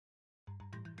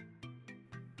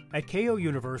At Keio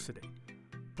University,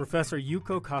 Professor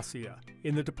Yuko Kasuya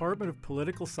in the Department of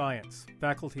Political Science,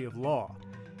 Faculty of Law,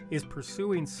 is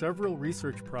pursuing several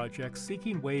research projects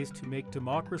seeking ways to make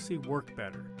democracy work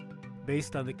better,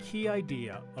 based on the key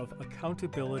idea of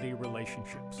accountability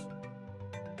relationships.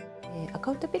 ア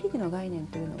カウンタビリティの概念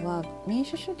というのは民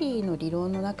主主義の理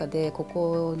論の中でこ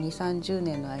こ2、30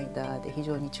年の間で非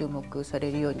常に注目され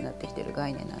るようになってきている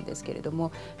概念なんですけれど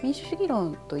も、民主主義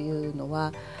論というの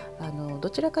はど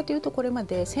ちらかというとこれま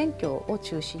で選挙を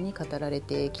中心に語られ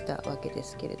てきたわけで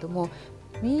すけれども、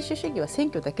民主主義は選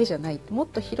挙だけじゃない、もっ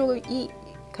と広い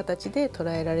形で捉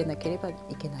えられなければい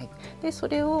けない。でそ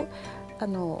れを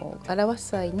表す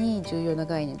際に重要な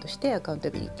概念としてアカウン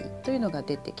タビリティというのが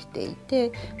出てきてい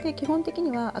て、で基本的に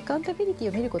はアカウンタビリティ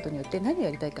を見ることによって何をや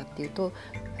りたいかっていうと、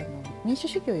民主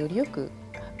主義をよりよく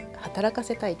働か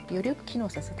せたい、よりよく機能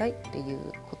させたいってい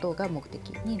うことが目的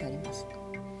になります。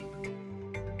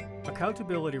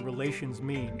Accountability relations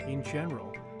mean, in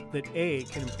general, that A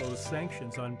can impose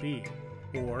sanctions on B,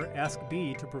 or ask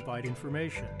B to provide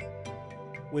information.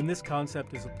 When this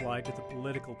concept is applied to the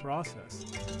political process,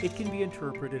 it can be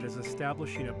interpreted as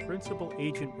establishing a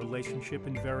principal-agent relationship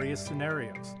in various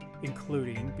scenarios,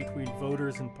 including between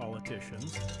voters and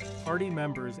politicians, party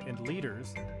members and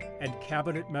leaders, and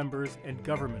cabinet members and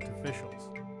government officials.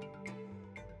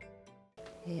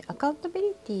 アカウンタビ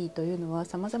リティというのは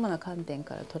さまざまな観点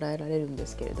から捉えられるんで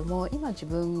すけれども、今自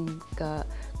分が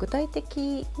具体的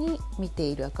に見て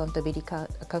いるアカウンタビリテ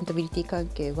ィ関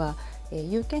係は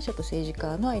有権者と政治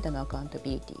家の間のアカウンタ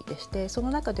ビリティでして、そ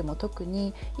の中でも特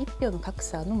に一票の格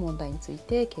差の問題につい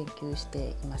て研究し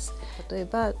ています。例え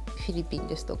ばフィリピン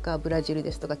ですとかブラジル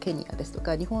ですとかケニアですと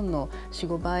か、日本の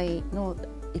 4,5 倍の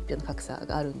一票の格差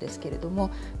があるんですけれど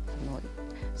も、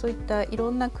そういったい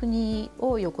ろんな国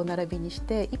を横並びにし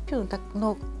て一票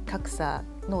の格差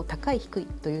の高い低い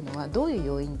というのはどういう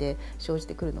要因で生じ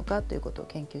てくるのかということを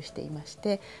研究していまし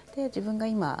て、で自分が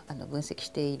今分析し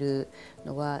ている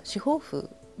のは司法府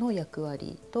の役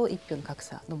割と一票の格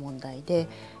差の問題で、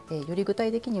より具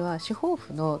体的には司法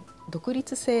府の独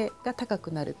立性が高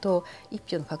くなると一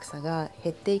票の格差が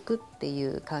減っていくってい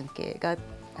う関係が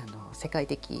世界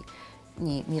的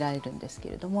に見られるんですけ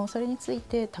れども、それについ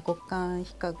て多国間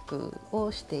比較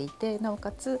をしていて、なお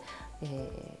かつ、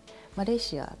マレー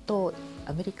シアと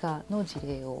アメリカの事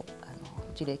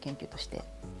例研究として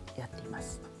やっていま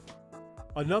す。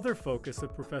Another focus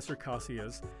of Professor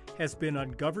Kasuya's has been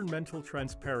on governmental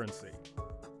transparency.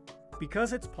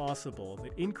 Because it's possible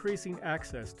that increasing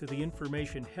access to the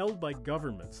information held by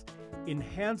governments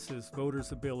enhances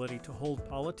voters' ability to hold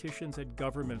politicians and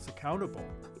governments accountable,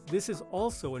 this is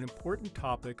also an important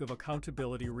topic of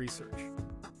accountability research.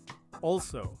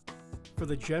 Also, for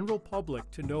the general public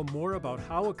to know more about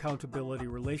how accountability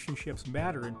relationships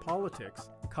matter in politics,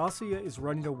 Kasuya is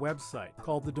running a website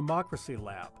called the Democracy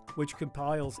Lab, which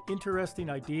compiles interesting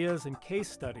ideas and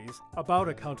case studies about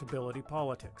accountability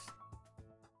politics.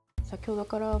 先ほど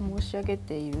から申し上げ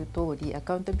ている通り、ア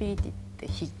カウンタビリティって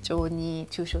非常に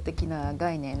抽象的な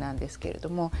概念なんですけれど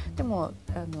も、でも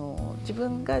自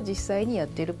分が実際にやっ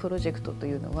ているプロジェクトと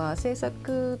いうのは政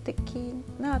策的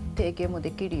な提言も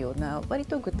できるような割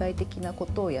と具体的なこ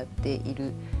とをやってい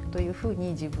るというふう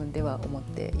に自分では思っ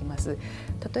ています。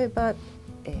例えば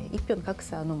一票の格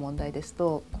差の問題です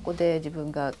と、ここで自分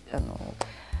が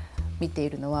見てい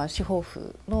るのは司法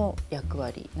府の役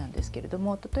割なんですけれど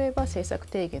も、例えば政策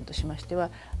提言としましては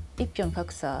一票の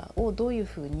格差をどういう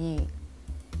ふうに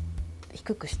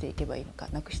低くしていけばいいのか、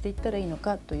なくしていったらいいの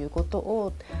かということ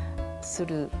をす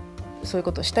る、そういう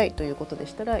ことをしたいということで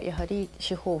したら、やはり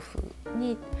司法府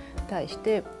に対し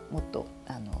てもっと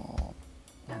なんて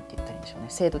言ったらいいんでしょうね、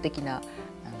制度的な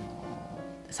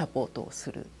サポートを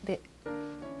するで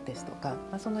すとか、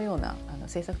そのような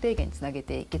政策提言につなげ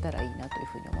ていけたらいいなという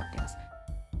ふうに思っています。